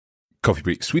Coffee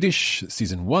Break Swedish,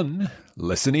 Season 1,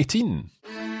 Lesson 18.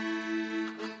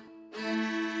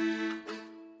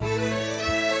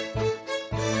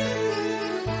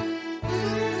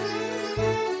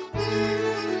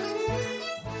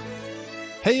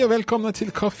 Hej och välkomna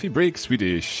till Coffee Break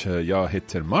Swedish. Jag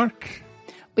heter Mark.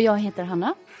 Och jag heter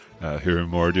Hanna. Hur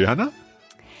mår du, Hanna?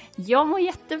 Jag mår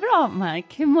jättebra,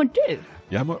 Mark. Hur mår du?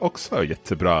 Jag mår också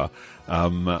jättebra.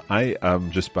 I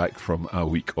am just back from a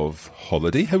week of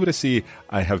holiday. How would I say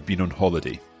I have been on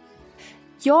holiday?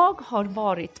 Jag har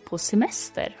varit på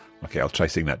semester. Okay, I'll try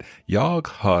saying that. Jag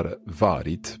har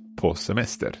varit på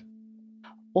semester.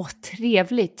 Åh,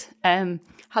 trevligt.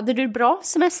 Hade du bra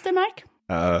semester, Mark?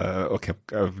 Okay,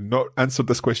 I've not answered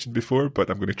this question before, but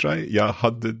I'm going to try.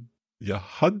 Jag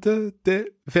hade det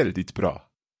väldigt bra.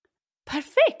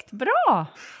 Perfekt, bra!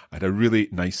 I had a really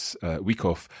nice week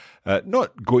off.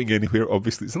 Not going anywhere,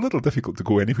 obviously. It's a little difficult to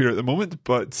go anywhere at the moment,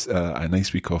 but a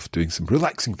nice week off doing some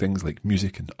relaxing things like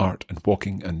music and art and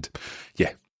walking and,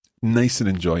 yeah, nice and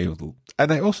enjoyable.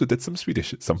 And I also did some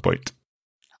Swedish at some point.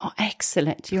 Oh,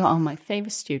 excellent. You are my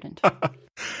favorite student.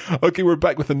 Okay, we're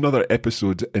back with another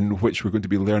episode in which we're going to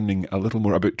be learning a little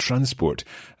more about transport.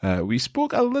 We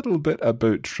spoke a little bit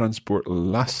about transport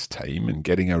last time and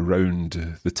getting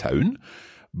around the town.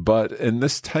 But in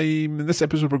this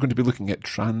episode, we're going to be looking at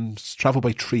travel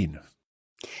by train.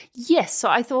 Yes, so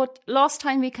I thought last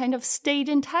time we kind of stayed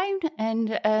in town,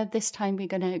 and this time we're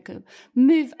going to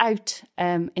move out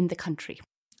in the country.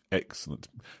 Excellent.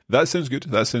 That sounds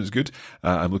good.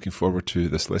 I'm looking forward to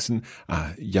this lesson.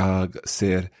 Jag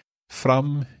ser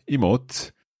fram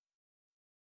emot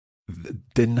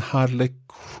den här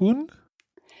Lektionen.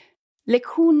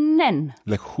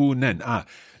 Lektionen.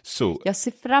 So jag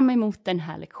ser fram emot den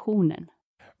här lektionen.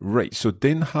 Right, so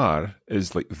den här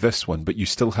is like this one, but you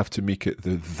still have to make it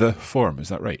the form, is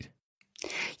that right?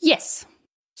 Yes.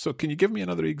 So can you give me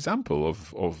another example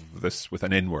of this with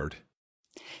an N-word?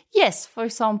 Yes, for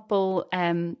example,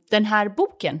 den här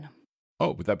boken.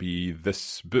 Oh, would that be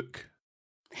this book?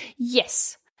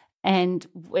 Yes, and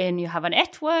when you have an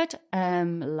ett-word,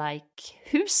 like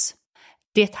hus,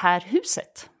 det här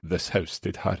huset. This house,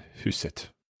 det här huset.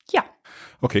 Yeah.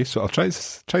 Okay, so I'll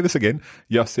try this again.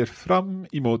 Jag ser fram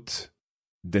emot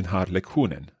den här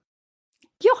lektionen.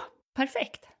 Ja,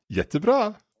 perfekt.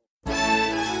 Jättebra.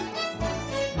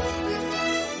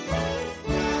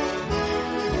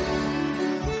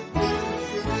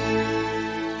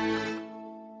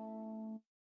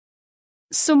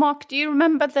 So, Mark, do you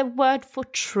remember the word for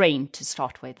train to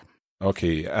start with?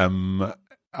 Okay,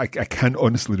 I can't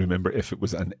honestly remember if it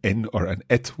was an N or an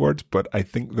it word, but I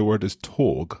think the word is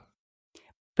tåg.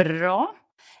 Bra.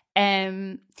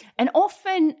 And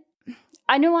often,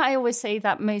 I know I always say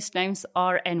that most nouns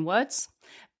are N-words,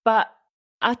 but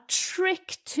a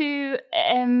trick to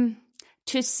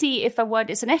see if a word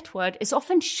is an ett-word is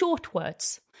often short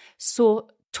words. So,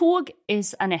 tåg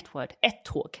is an ett-word, ett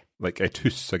tåg. Like ett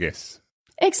hus, I guess.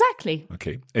 Exactly.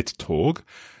 Okay, ett tåg.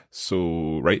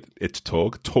 So, right, ett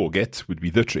tåg. Tåget would be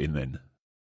the train then.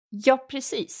 Ja,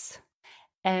 precis.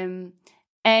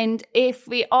 And if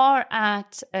we are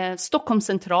at Stockholm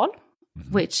Central,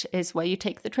 which is where you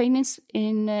take the train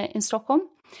in Stockholm,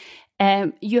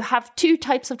 you have two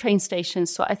types of train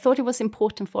stations. So I thought it was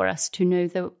important for us to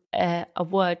know a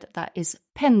word that is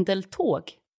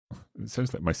pendeltåg. It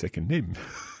sounds like my second name.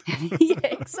 Yeah,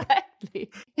 exactly.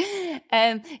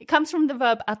 It comes from the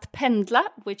verb att pendla,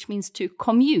 which means to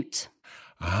commute.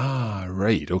 Ah,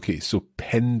 right. Okay, so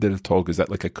pendeltåg, is that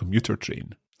like a commuter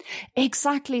train?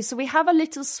 Exactly. So we have a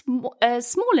little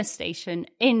smaller station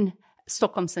in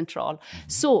Stockholm Central. Mm-hmm.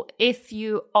 So if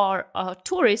you are a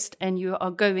tourist and you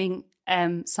are going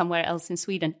somewhere else in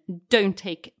Sweden, don't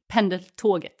take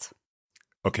pendeltåget.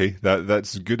 Okay,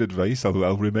 that's good advice.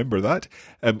 I'll remember that.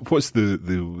 What's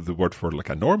the word for like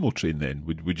a normal train then?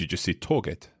 Would you just say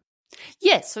tåget?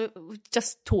 Yes, so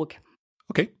just tåg.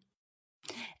 Okay.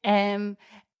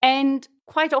 And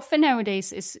quite often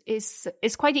nowadays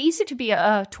it's quite easy to be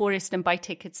a tourist and buy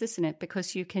tickets, isn't it?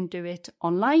 Because you can do it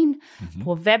online,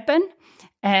 på webben.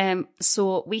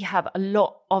 So we have a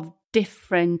lot of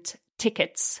different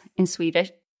tickets in Sweden.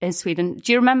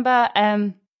 Do you remember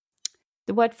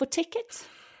the word for ticket?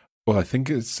 Well, I think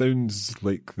it sounds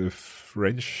like the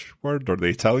French word or the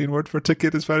Italian word for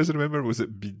ticket, as far as I remember. Was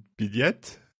it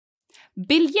biljet?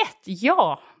 Biljett,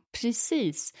 ja,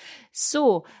 precis.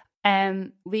 Så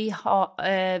vi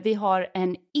har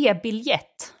en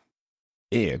e-biljett.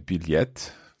 E-biljett?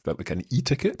 Is that like an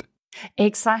e-ticket?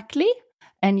 Exactly.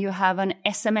 And you have an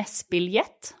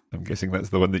SMS-biljett. I'm guessing that's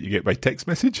the one that you get by text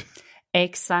message?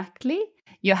 Exactly.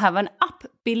 You have an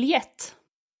app-biljett.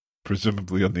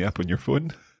 Presumably on the app on your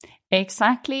phone?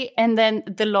 Exactly. And then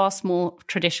the last more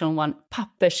traditional one,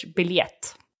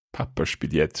 pappersbiljett.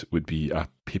 Pappersbiljett would be a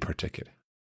paper ticket.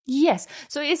 Yes.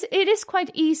 So it is quite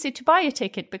easy to buy a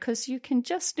ticket because you can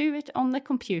just do it on the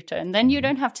computer and then you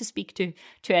don't have to speak to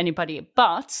anybody.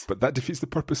 But that defeats the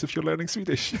purpose if you're learning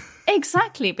Swedish.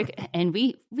 Exactly. And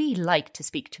we like to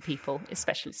speak to people,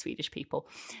 especially Swedish people.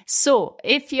 So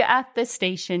if you're at the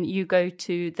station, you go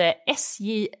to the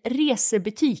SJ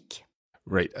resebutik.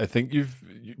 Right. I think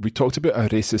we talked about a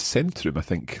resecentrum, I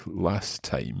think, last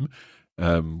time.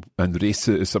 And rese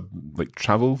is like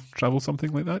travel,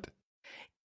 something like that?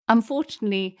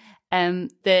 Unfortunately,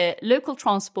 the local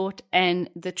transport and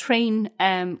the train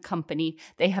company,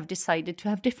 they have decided to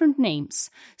have different names.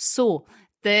 So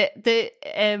the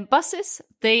buses,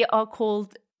 they are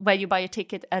called, where you buy a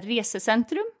ticket, a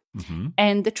resecentrum. Mm-hmm.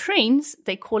 And the trains,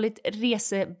 they call it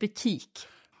resebutik.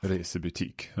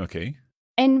 Resebutik, okay.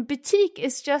 And boutique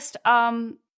is just,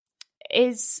 I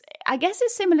guess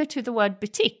it's similar to the word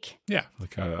boutique. Yeah,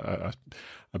 like a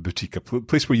boutique, a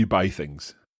place where you buy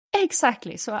things.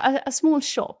 Exactly, so a small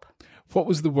shop. What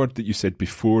was the word that you said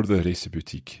before the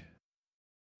resebutik?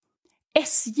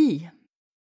 SJ.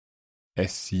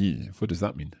 SJ, what does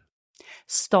that mean?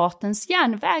 Statens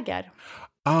järnvägar.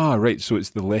 Ah, right, so it's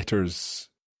the letters,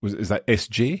 is that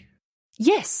SJ?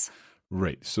 Yes.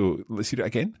 Right, so let's hear it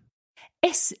again.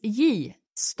 SJ,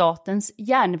 Statens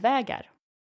järnvägar.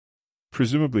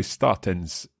 Presumably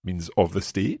statens means of the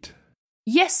state?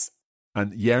 Yes.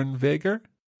 And järnvägar?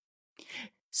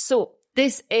 So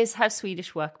this is how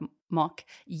Swedish work, Mark.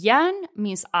 Järn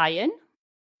means iron.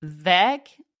 Väg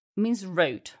means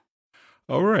road.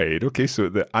 All right. Okay, so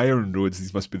the iron roads,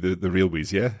 these must be the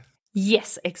railways, yeah?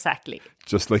 Yes, exactly.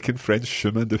 Just like in French,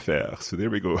 chemin de fer. So there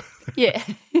we go. Yeah.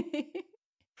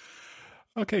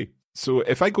 Okay. So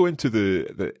if I go into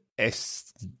the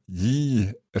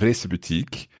SJ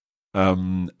resebutik,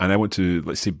 and I want to,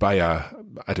 let's say, buy a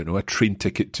train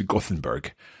ticket to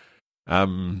Gothenburg,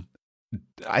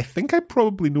 I think I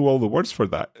probably know all the words for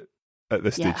that at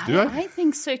this stage, do I? I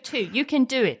think so too. You can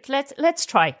do it. Let's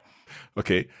try.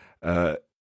 Okay.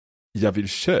 Jag vill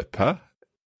köpa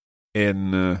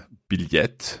en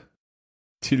biljett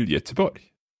till Göteborg.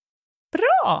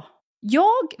 Bra!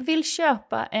 Jag vill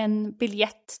köpa en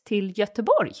biljett till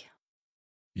Göteborg.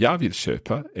 Jag vill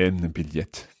köpa en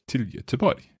biljett till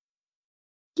Göteborg.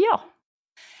 Ja.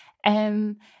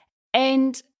 And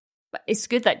it's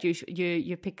good that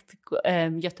you picked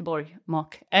Göteborg,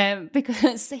 Mark,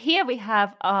 because here we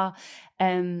have a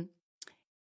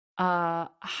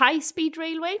high-speed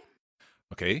railway.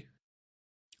 Okay.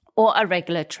 Or a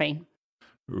regular train.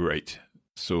 Right.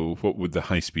 So what would the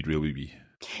high-speed railway be?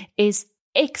 Is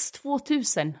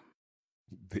X2000.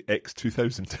 The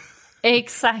X2000.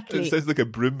 Exactly. It sounds like a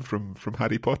broom from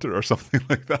Harry Potter or something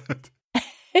like that.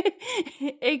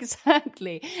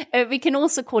 Exactly. We can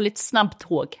also call it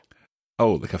snabbtåg.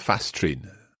 Oh, like a fast train.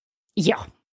 Yeah.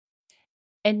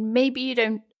 And maybe you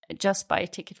don't just buy a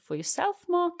ticket for yourself,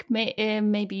 Mark.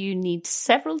 Maybe you need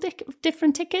several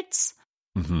different tickets.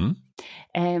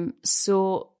 Mm-hmm.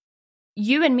 Så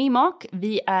you and me, Mark,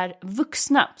 vi är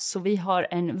vuxna. Så vi har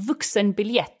en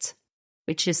vuxenbiljett,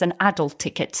 which is an adult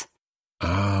ticket.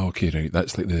 Ah, okay, right.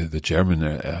 That's like the German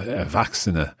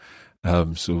Erwachsene.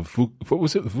 So what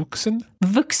was it? Vuxen?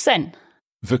 Vuxen.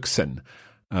 Vuxen.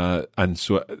 And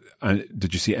so,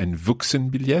 did you say en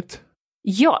vuxenbiljett?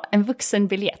 Ja, en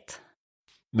vuxenbiljett.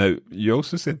 Now, you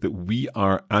also said that we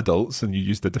are adults and you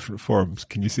used the different forms.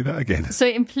 Can you say that again? So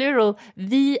in plural,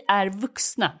 vi är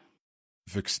vuxna.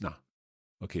 Vuxna.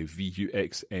 Okay,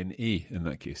 V-U-X-N-A in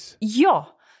that case. Ja,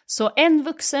 så en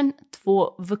vuxen,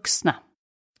 två vuxna.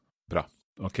 Bra,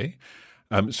 okay.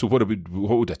 So what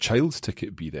would a child's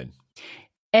ticket be then?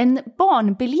 En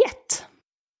barnbiljett.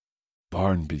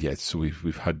 Barnbiljett. So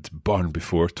we've had barn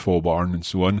before, två barn and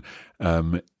so on.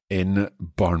 En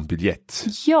barnbiljett.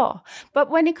 Yeah, but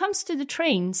when it comes to the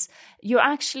trains, you're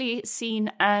actually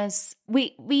seen as,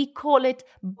 we call it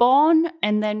barn,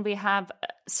 and then we have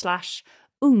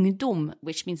 / ungdom,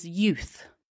 which means youth.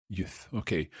 Youth,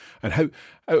 okay. And how,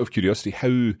 out of curiosity,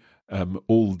 how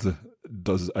old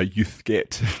does a youth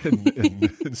get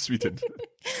in Sweden?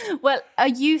 Well, a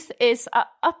youth is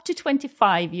up to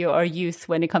 25. You are a youth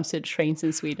when it comes to the trains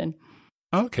in Sweden.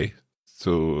 Okay,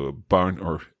 so barn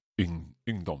or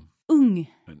ungdom. Ung.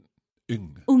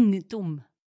 Ung. Ungdom.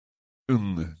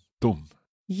 Ungdom.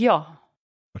 Ja.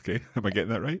 Okay, am I getting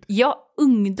that right? Ja,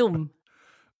 ungdom.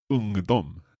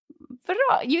 Ungdom.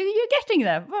 Bra, you're getting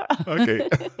there. Okay.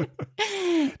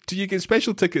 Do you get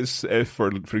special tickets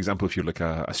for example, if you're like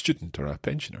a student or a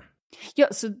pensioner? Yeah,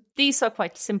 so these are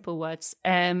quite simple words.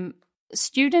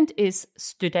 Student is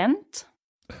student.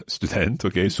 Student,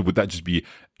 okay. So would that just be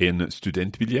en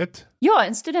studentbiljett? Ja,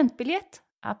 en studentbiljett.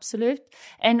 Absolute.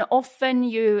 And often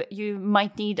you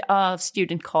might need a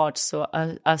student card, so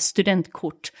a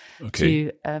studentkort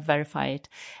to verify it.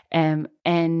 And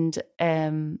en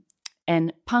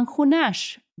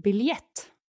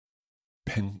pensionärsbiljett.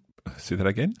 Say that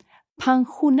again?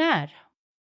 Pensionär.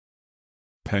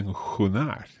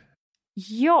 Pensionär.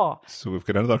 Ja. So we've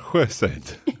got another sjö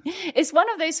sound. It's one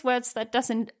of those words that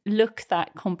doesn't look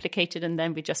that complicated, and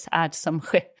then we just add some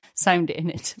sjö sound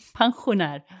in it.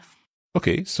 Pensionär.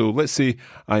 Okay, so let's say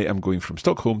I am going from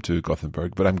Stockholm to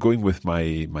Gothenburg, but I'm going with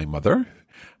my mother,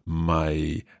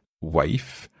 my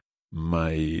wife,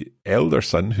 my elder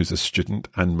son, who's a student,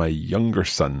 and my younger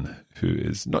son, who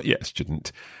is not yet a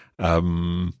student. I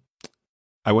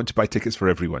want to buy tickets for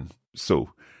everyone. So,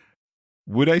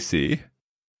 would I say,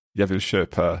 jag vill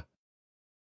köpa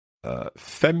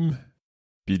 5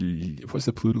 what's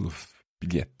the plural of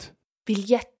biljett?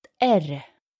 Biljetter.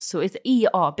 Så ett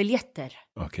EA, biljetter.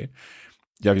 Okej.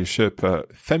 Jag vill köpa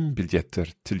 5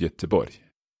 biljetter till Göteborg.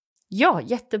 Ja,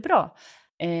 jättebra.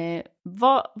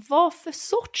 Vad för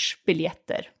sorts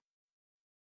biljetter?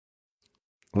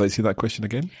 Let's see that question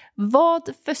again.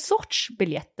 Vad för sorts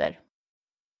biljetter?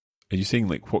 Are you saying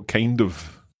like what kind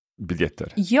of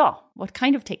biljetter? Ja, what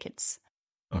kind of tickets?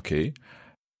 Okej.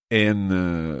 En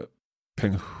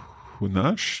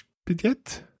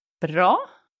pensionärsbiljett? Bra.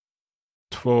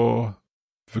 2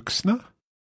 vuxna?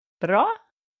 Bra.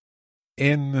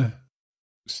 En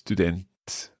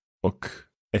student och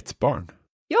ett barn.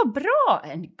 Ja, bra.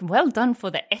 And well done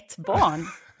for the ett barn.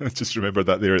 Just remember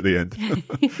that there at the end.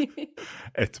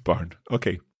 Ett barn.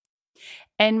 Okay.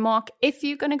 And Mark, if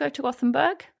you're going to go to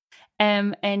Gothenburg,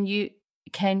 and you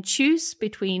can choose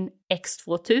between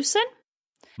X2000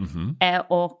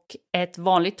 och ett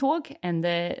vanligt tåg and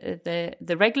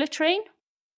the regular train.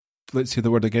 Let's see the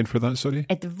word again for that, sorry.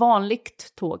 Ett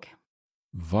vanligt tåg.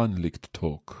 Vanligt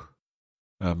tåg.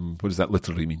 What does that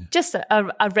literally mean? Just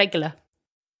a regular.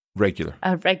 Regular.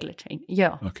 A regular train,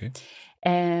 ja. Okay.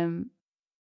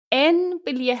 En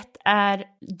biljett är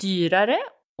dyrare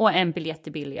och en biljett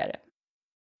är billigare.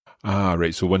 Ah,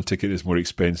 right. So one ticket is more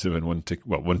expensive and one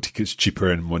ticket's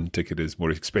cheaper and one ticket is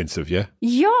more expensive, yeah?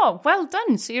 Ja, well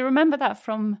done. So you remember that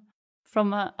from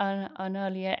an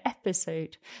earlier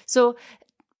episode. So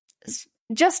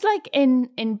just like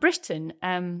in Britain,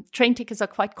 train tickets are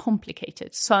quite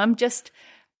complicated. So I'm just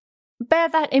bear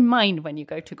that in mind when you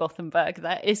go to Gothenburg.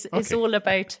 That is it's all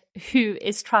about who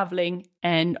is traveling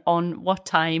and on what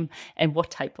time and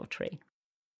what type of train.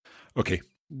 Okay.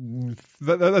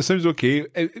 That sounds okay.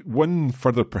 One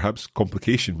further perhaps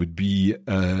complication would be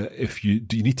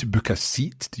do you need to book a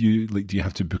seat? Do you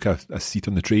have to book a seat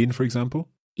on the train, for example?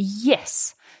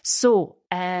 Yes. So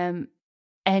and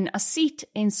a seat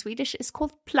in Swedish is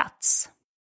called plats.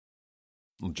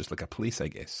 Just like a place, I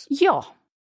guess. Ja.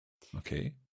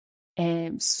 Okay.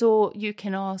 So you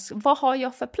can ask, vad har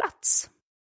jag för plats?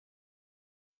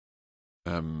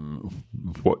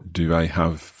 What do I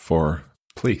have for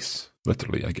place?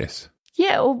 Literally, I guess.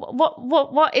 Yeah, or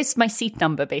what is my seat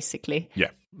number, basically?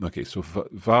 Yeah. Okay, so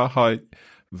vad har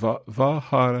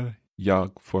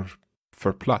jag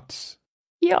för plats?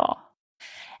 Ja.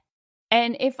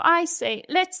 And if I say,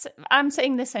 I'm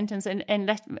saying this sentence and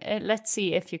let's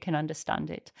see if you can understand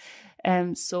it.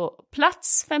 So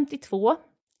plats 52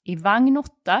 i vagn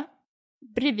 8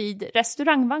 bredvid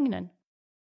restaurangvagnen.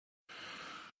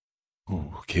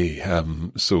 Okay,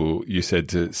 so you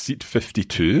said seat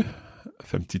 52.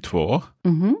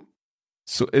 Mm-hmm.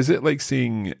 So is it like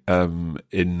saying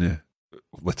in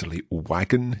literally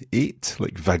wagon 8,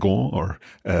 like wagon or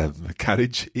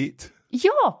carriage 8?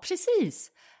 Ja,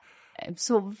 precis.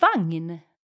 Så vagn.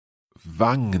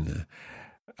 Vagn.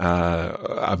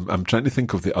 I'm trying to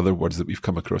think of the other words that we've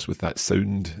come across with that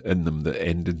sound in them that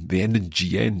end in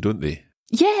GN, don't they?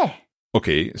 Yeah.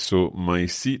 Okay, so my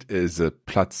seat is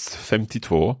plats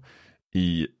 52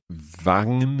 i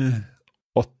vagn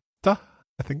 8, I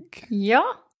think. Ja.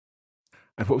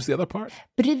 And what was the other part?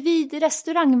 Bredvid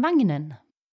restaurangvagnen.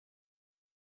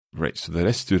 Right, so the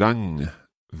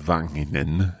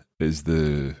restaurangvagnen is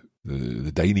the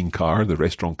dining car, the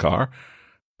restaurant car.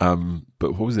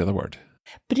 But what was the other word?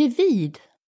 Bredvid.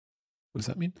 What does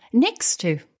that mean? Next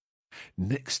to.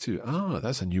 Next to. Ah,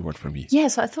 that's a new word for me.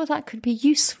 Yes, I thought that could be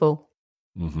useful.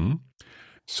 Mm-hmm.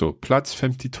 So, plats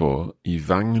 52 i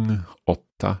vagn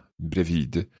 8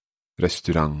 bredvid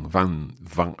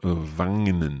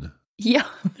restaurangvagnen. Ja,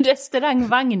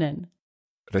 restaurangvagnen.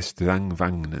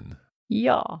 Restaurangvagnen.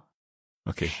 Ja.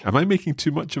 Okay. Am I making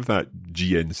too much of that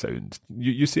GN sound?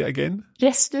 You say it again?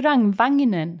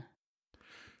 Restaurangvagnen.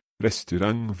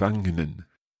 Restaurangvagnen.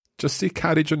 just say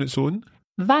carriage on its own?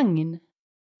 Vagn.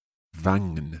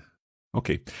 Vagn.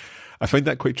 Okay. I find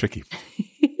that quite tricky.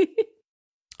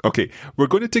 Okay, we're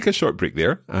going to take a short break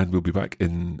there, and we'll be back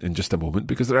in just a moment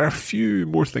because there are a few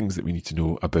more things that we need to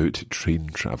know about train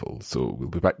travel. So we'll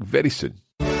be back very soon.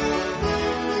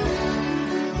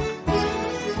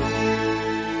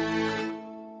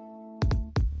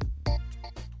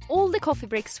 All the Coffee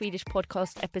Break Swedish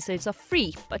podcast episodes are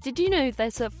free, but did you know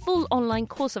there's a full online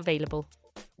course available?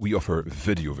 We offer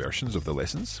video versions of the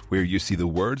lessons where you see the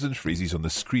words and phrases on the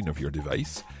screen of your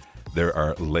device. There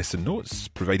are lesson notes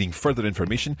providing further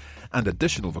information and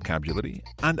additional vocabulary,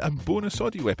 and a bonus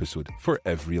audio episode for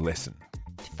every lesson.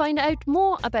 To find out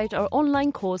more about our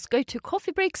online course, go to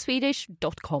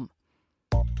coffeebreakswedish.com.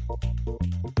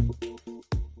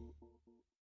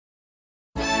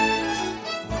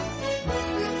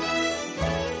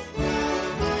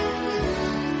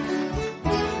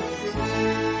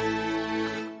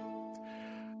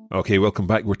 Okay, welcome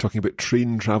back. We're talking about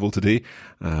train travel today.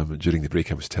 During the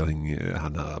break, I was telling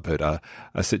Hannah about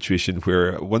a situation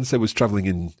where once I was travelling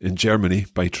in Germany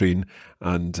by train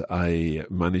and I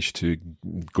managed to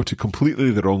go to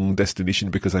completely the wrong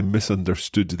destination because I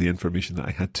misunderstood the information that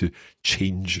I had to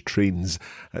change trains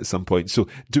at some point. So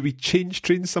do we change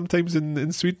trains sometimes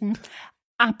in Sweden?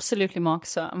 Absolutely, Mark.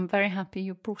 So I'm very happy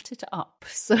you brought it up.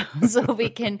 So we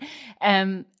can...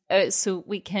 so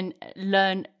we can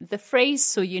learn the phrase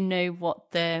so you know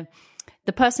what the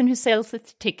person who sells the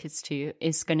tickets to you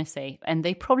is going to say. And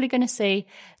they're probably going to say,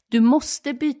 du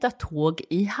måste byta tåg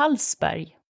i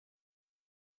Hallsberg.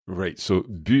 Right, so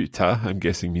byta, I'm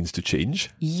guessing, means to change.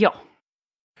 Ja.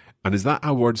 And is that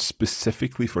a word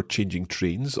specifically for changing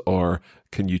trains, or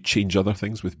can you change other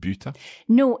things with byta?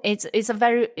 No, it's a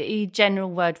very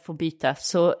general word for byta.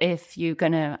 So if you're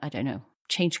going to, I don't know,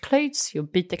 change clothes, you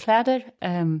byta kläder.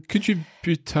 Could you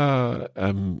byta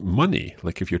money,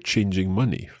 like if you're changing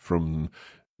money from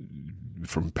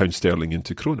pound sterling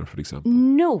into kronor, for example?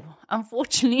 No,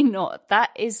 unfortunately not. That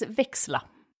is växla.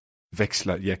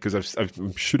 Växla, yeah, because I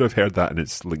should have heard that, and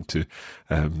it's linked to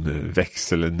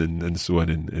wechseln and so on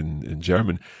in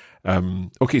German.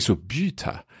 Okay, so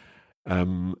byta.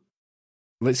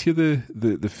 Let's hear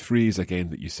the phrase again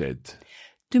that you said.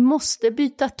 Du måste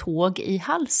byta tåg i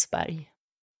Hallsberg.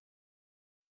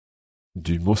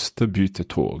 Du måste byta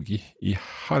tåg i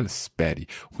Hallsberg.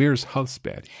 Where's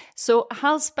Hallsberg? So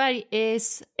Hallsberg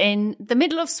is in the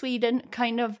middle of Sweden,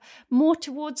 kind of more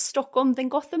towards Stockholm than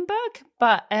Gothenburg,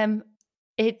 but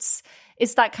it's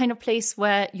that kind of place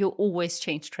where you always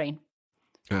change train.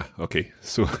 Ah, okay.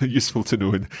 So useful to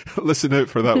know, and listen out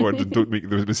for that word and don't make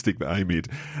the mistake that I made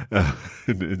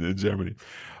in Germany.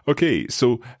 Okay,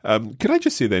 so could I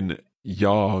just say then,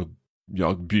 jag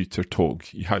byter tåg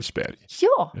i Hallsberg.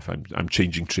 Ja. If I'm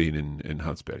changing train in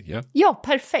Hallsberg, yeah? Ja,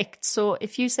 perfect. So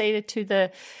if you say it to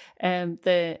the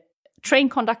train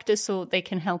conductor so they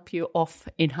can help you off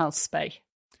in Hallsberg.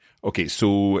 Okay,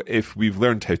 so if we've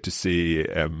learned how to say,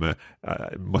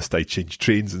 must I change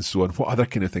trains and so on, what other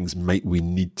kind of things might we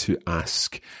need to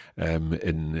ask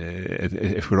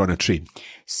if we're on a train?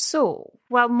 So,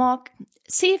 well, Mark,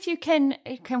 see if you can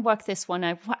work this one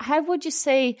out. How would you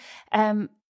say,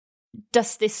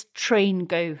 does this train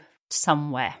go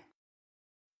somewhere?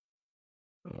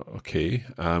 Okay.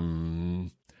 Oh,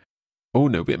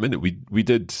 no, wait a minute. We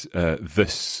did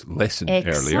this lesson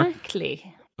earlier.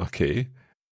 Exactly. Okay.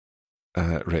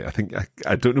 Right, I think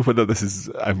I don't know whether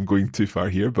I'm going too far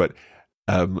here, but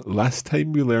last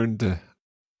time we learned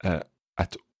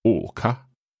at åka,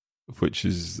 which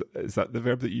is that the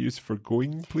verb that you use for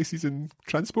going places in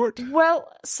transport? Well,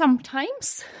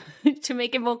 sometimes, to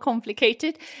make it more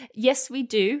complicated, yes, we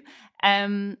do,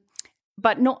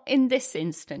 but not in this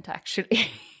instant,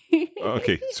 actually.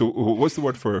 Okay, so what's the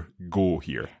word for go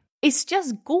here? It's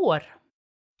just går.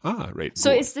 Ah, right.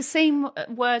 So går. it's the same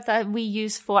word that we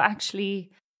use for actually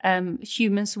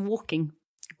humans walking.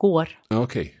 Går.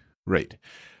 Okay, right.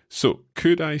 So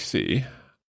could I say,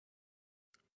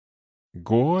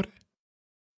 går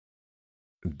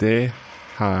det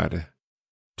här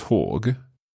tåg?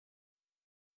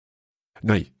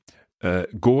 Nej,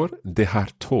 går det här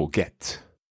tåget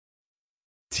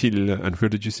till, and where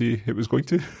did you say it was going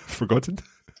to? Forgotten?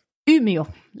 Umeå.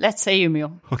 Let's say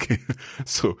Umeå. Okay,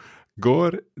 so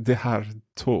går det här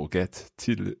tåget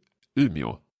till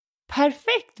Umeå?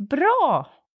 Perfekt, bra!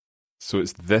 So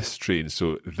it's this train,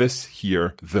 so this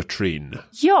here, the train.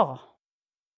 Ja.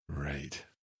 Right,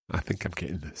 I think I'm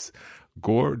getting this.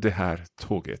 Går det här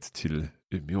tåget till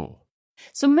Umeå?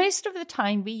 So most of the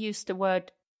time we use the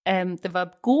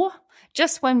verb gå,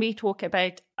 just when we talk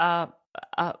about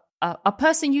a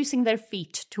person using their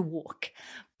feet to walk.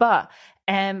 But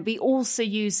We also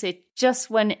use it just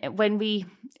when we,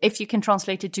 if you can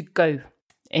translate it to go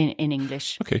in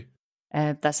English. Okay.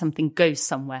 That something goes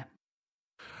somewhere.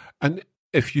 And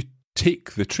if you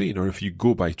take the train or if you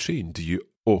go by train, do you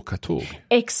åka tåg?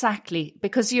 Exactly,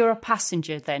 because you're a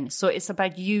passenger then. So it's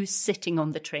about you sitting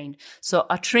on the train. So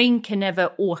a train can never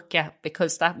åka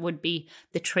because that would be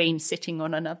the train sitting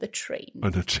on another train.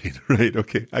 On a train, right?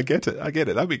 Okay, I get it.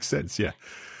 That makes sense, yeah.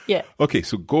 Yeah. Okay,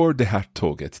 så går det här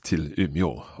tåget till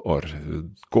Umeå or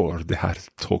går det här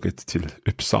tåget till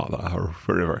Uppsala or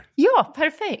wherever? Ja,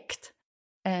 perfekt.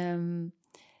 And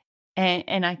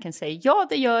I can say ja,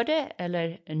 det gör det,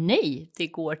 eller nej, det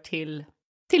går till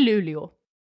Luleå.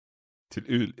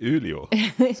 Till Uleå?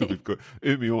 So we've got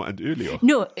Umeå and Uleå?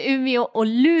 No, Umeå och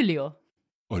Luleå.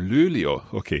 Oh, Luleå.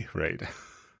 Okay, right.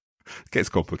 Gets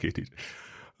complicated.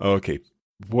 Okay,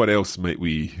 what else might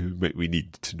we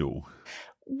need to know?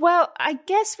 Well, I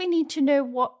guess we need to know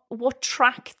what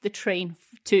track the train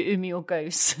to Umeå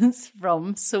goes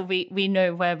from, so we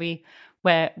know where we're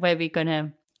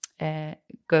gonna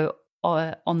go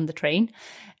on the train.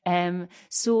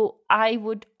 So I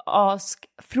would ask,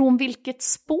 från vilket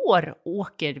spår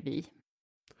åker vi?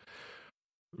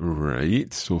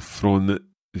 Right, so från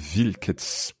vilket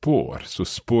spår? So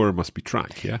spår must be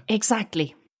track, yeah?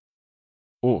 Exactly.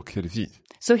 Åker vi?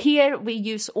 So here we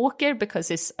use åker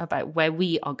because it's about where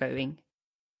we are going.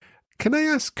 Can I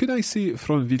ask, could I say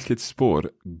från vilket spår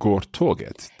går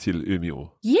tåget till Umeå?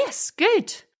 Yes,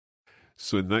 good.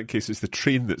 So in that case, it's the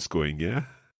train that's going, yeah?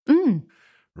 Mm.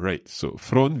 Right, so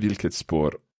från vilket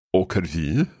spår åker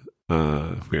vi?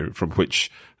 From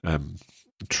which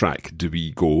track do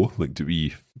we go? Like, do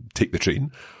we take the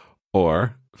train? Or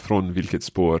från vilket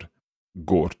spår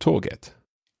går tåget?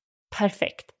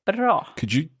 Perfect. Bra.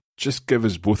 Could you just give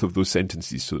us both of those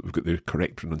sentences so that we've got the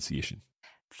correct pronunciation?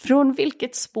 Från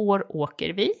vilket spår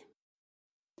åker vi?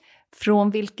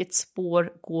 Från vilket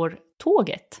spår går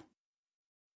tåget?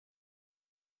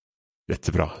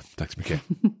 Jättebra, tack så mycket.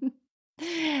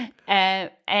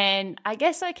 And I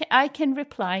guess I can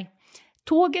reply.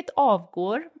 Tåget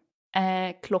avgår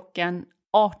klockan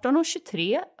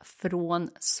 18:23 från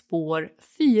spår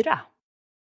 4.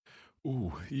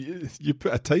 Oh, you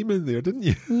put a time in there, didn't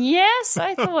you? Yes,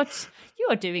 I thought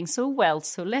you're doing so well,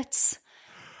 so let's...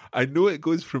 I know it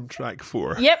goes from track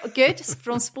 4. Yep, good.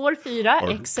 Från spår 4,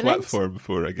 or excellent. Platform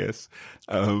 4, I guess.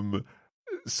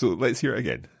 So let's hear it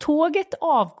again. Tåget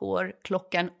avgår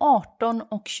klockan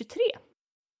 18:23.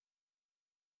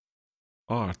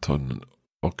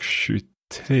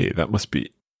 18:23. That must be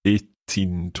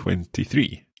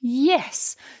 18:23.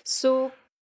 Yes. So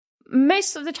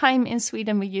most of the time in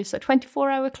Sweden we use a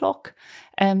 24-hour clock.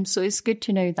 So it's good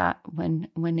to know that when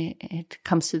it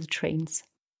comes to the trains.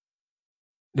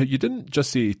 Now, you didn't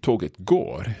just say tåget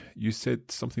går. You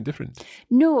said something different.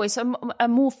 No, it's a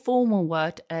more formal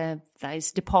word that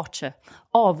is departure.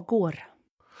 Avgår.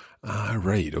 Ah,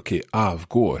 right. Okay,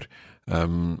 avgår.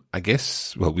 I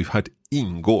guess, well, we've had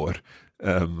ingår,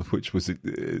 which was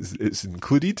it's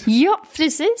included. Ja,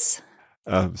 precis.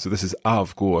 So this is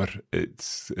avgår.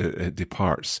 It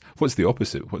departs. What's the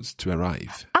opposite? What's to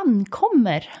arrive?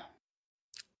 Ankommer.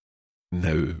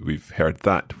 Now, we've heard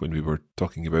that when we were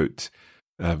talking about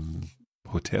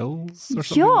hotels or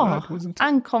something like that, wasn't it?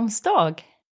 Ankomstdag.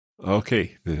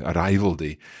 Okay, the arrival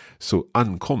day. So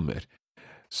ankommer.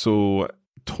 So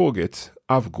tåget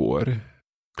avgår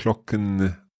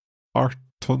klockan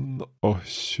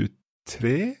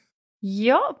 18:23.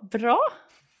 Ja, bra.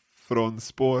 Från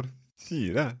spår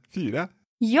 4.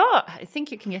 Ja, I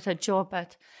think you can get a job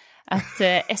at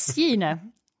SJ now.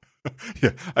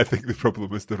 Yeah, I think the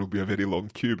problem is there will be a very long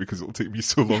queue because it will take me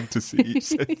so long to say each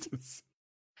sentence.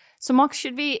 So, Mark,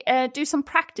 should we do some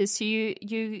practice so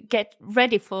you get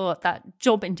ready for that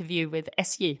job interview with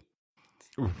SJ?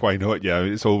 Why not? Yeah,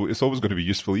 it's always going to be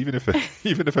useful, even if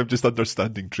I'm just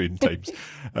understanding train times.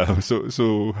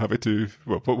 So have I to?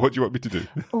 What do you want me to do?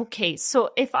 Okay,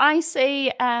 so if I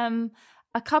say a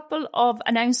couple of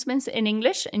announcements in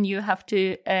English, and you have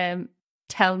to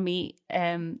tell me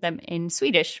them in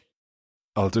Swedish.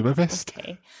 I'll do my best.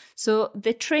 Okay, so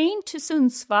the train to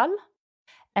Sundsvall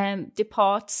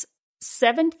departs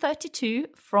 7:32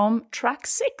 from track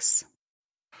 6.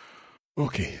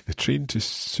 Okay, the train to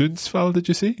Sundsvall, did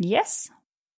you say? Yes.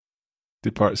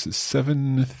 Departs at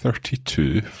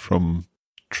 7:32 from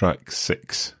track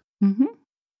 6. Mm-hmm.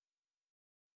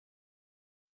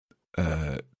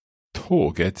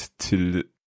 Tåget till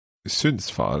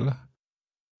Sundsvall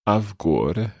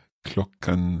avgår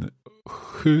klockan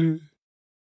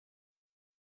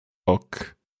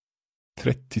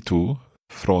 7:32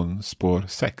 från spår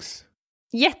 6.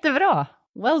 Jättebra.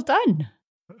 Well done.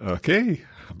 Okay,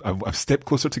 I'm a step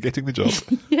closer to getting the job.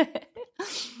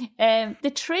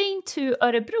 The train to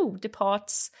Örebro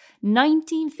departs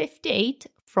 1958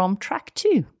 from track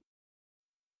 2.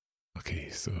 Okay,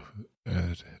 so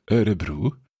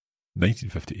Örebro,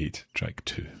 1958, track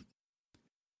 2.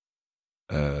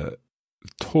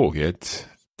 Tåget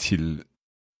till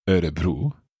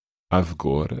Örebro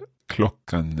avgår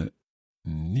klockan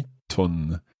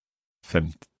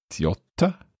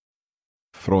 19:58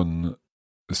 från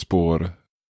spår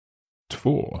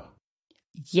 2.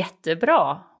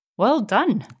 Jättebra. Well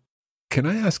done. Can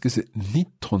I ask, is it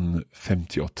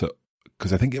 19:58?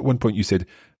 Because I think at one point you said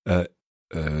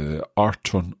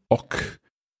 18 och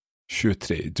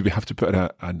 23. Do we have to put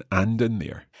an and in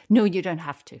there? No, you don't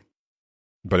have to.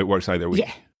 But it works either way?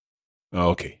 Yeah.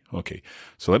 Okay.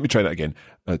 So let me try that again.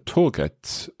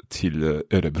 Tåget till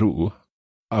Örebro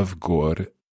avgår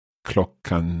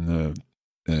klockan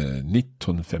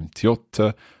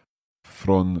 19:58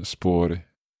 från spår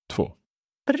 2.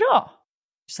 Bra.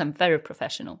 You sound very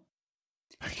professional.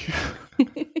 Thank you.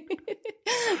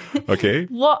 Okay.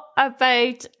 What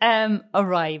about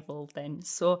arrival then?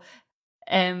 So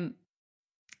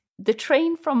the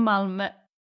train from Malmö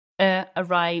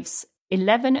arrives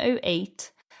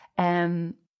 11:08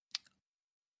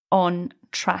 on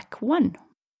track 1.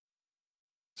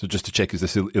 So just to check, is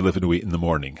this 11:08 in the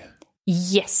morning?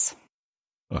 Yes.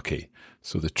 Okay.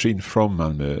 So the train from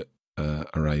Malmö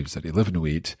arrives at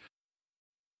 11:08.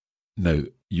 Now,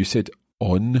 you said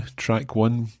on track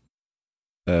 1.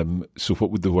 So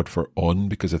what would the word for on?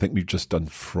 Because I think we've just done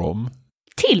from.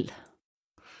 Till.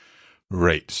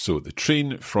 Right. So the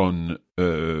train from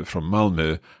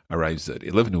Malmö arrives at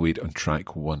 11:08 on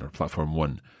track 1 or platform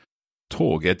 1.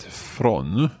 Tåget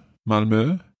från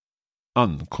Malmö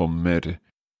ankommer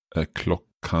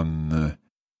klockan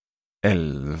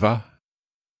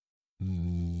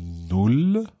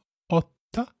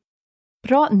 11:08.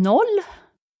 Bra.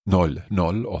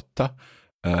 0:08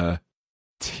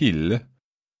 till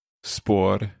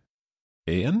spår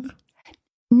 1.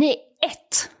 Nej,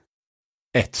 1.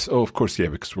 1. Oh, of course,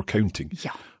 yeah, because we're counting.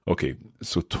 Ja. Okay,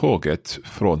 så tåget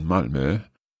från Malmö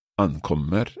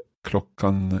ankommer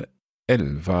klockan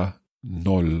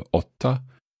 11:08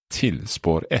 till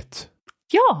spår 1.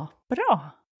 Ja,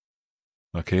 bra.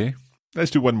 Okay,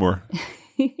 let's do one more.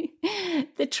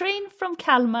 The train from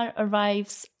Kalmar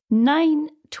arrives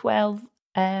 9:12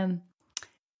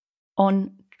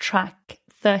 on track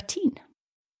 13.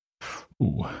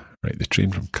 Ooh, right, the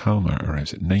train from Kalmar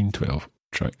arrives at 9:12,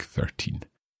 track 13.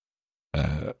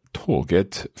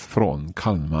 Tåget från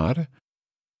Kalmar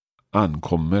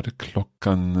ankommer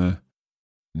klockan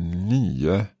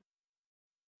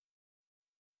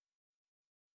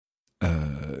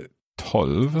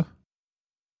 9:12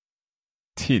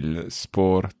 till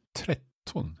spår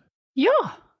 13.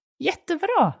 Ja,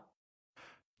 jättebra.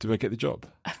 Do I get the job?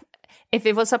 If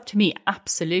it was up to me,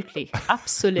 absolutely.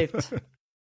 Absolute.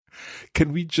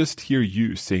 Can we just hear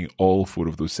you saying all 4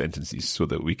 of those sentences so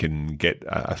that we can get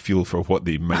a feel for what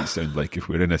they might sound like if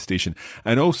we're in a station?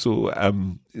 And also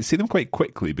say them quite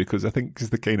quickly, because I think it's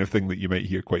the kind of thing that you might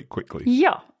hear quite quickly.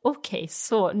 Ja, okej.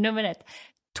 Så nummer 1.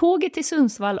 Tåget till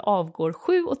Sundsvall avgår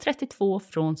 7:32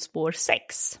 från spår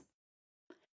 6.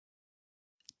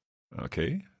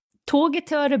 Okay. Tåget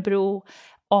till Örebro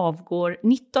avgår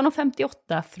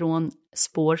 19:58 från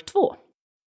spår 2.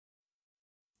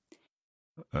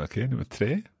 Okej, nummer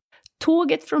 3.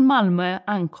 Tåget från Malmö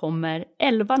ankommer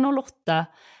 11:08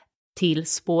 till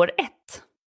spår 1.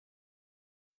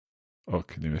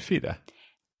 Och nummer 4.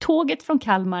 Tåget från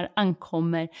Kalmar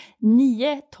ankommer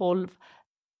 9:12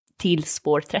 till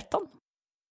spår 13.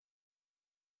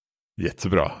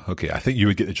 Jättebra. Okay, I think you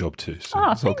would get the job too. So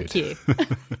it's all thank good. you.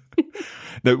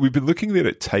 Now, we've been looking there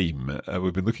at time.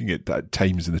 We've been looking at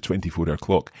times in the 24-hour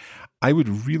clock. I would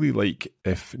really like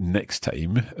if next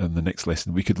time, in the next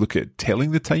lesson, we could look at telling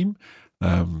the time,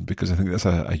 because I think that's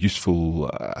a useful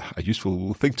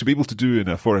thing to be able to do in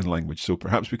a foreign language. So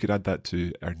perhaps we could add that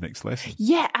to our next lesson.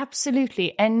 Yeah,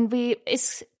 absolutely. And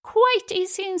it's quite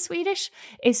easy in Swedish.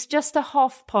 It's just a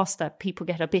half past that people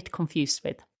get a bit confused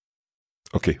with.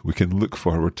 Okay, we can look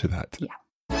forward to that. Yeah.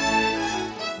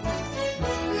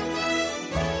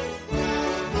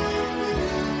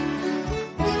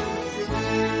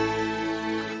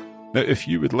 Now, if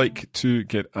you would like to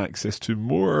get access to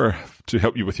more to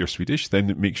help you with your Swedish,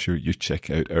 then make sure you check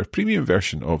out our premium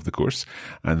version of the course,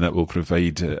 and that will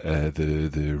provide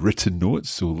the written notes,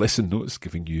 so lesson notes,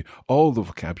 giving you all the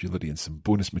vocabulary and some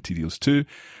bonus materials too,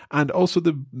 and also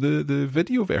the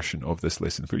video version of this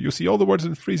lesson, where you'll see all the words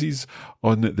and phrases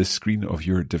on the screen of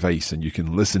your device, and you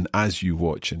can listen as you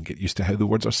watch and get used to how the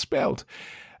words are spelled.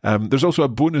 There's also a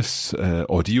bonus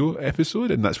audio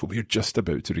episode, and that's what we're just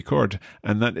about to record.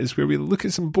 And that is where we look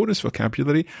at some bonus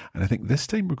vocabulary. And I think this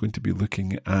time we're going to be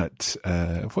looking at,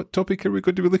 what topic are we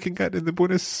going to be looking at in the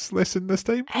bonus lesson this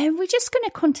time? We're just going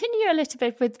to continue a little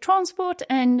bit with transport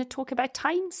and talk about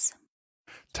times.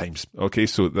 Times. Okay,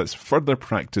 so that's further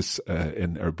practice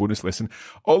in our bonus lesson.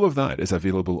 All of that is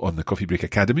available on the Coffee Break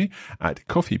Academy at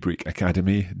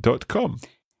coffeebreakacademy.com.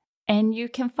 And you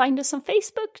can find us on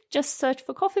Facebook. Just search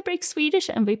for Coffee Break Swedish,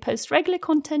 and we post regular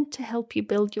content to help you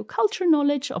build your cultural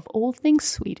knowledge of all things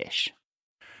Swedish.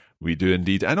 We do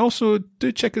indeed. And also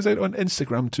do check us out on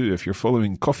Instagram too. If you're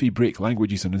following Coffee Break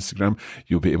Languages on Instagram,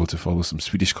 you'll be able to follow some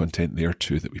Swedish content there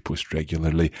too that we post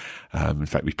regularly. In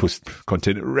fact, we post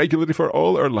content regularly for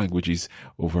all our languages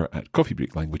over at Coffee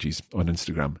Break Languages on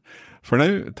Instagram. For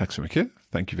now, tack så mycket.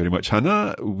 Thank you very much,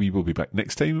 Hannah. We will be back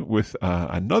next time with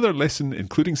another lesson,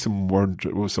 including some work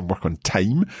on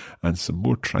time and some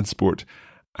more transport.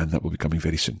 And that will be coming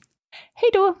very soon. Hej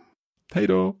då! Hej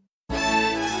då!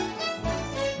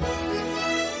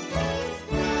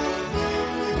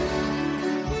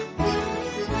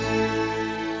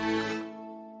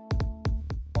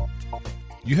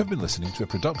 You have been listening to a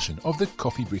production of the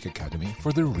Coffee Break Academy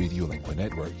for the Radiolingua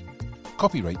Network.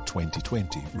 Copyright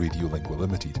 2020 Radiolingua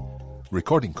Limited.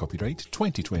 Recording copyright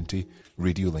 2020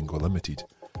 Radiolingua Limited.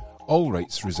 All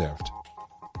rights reserved.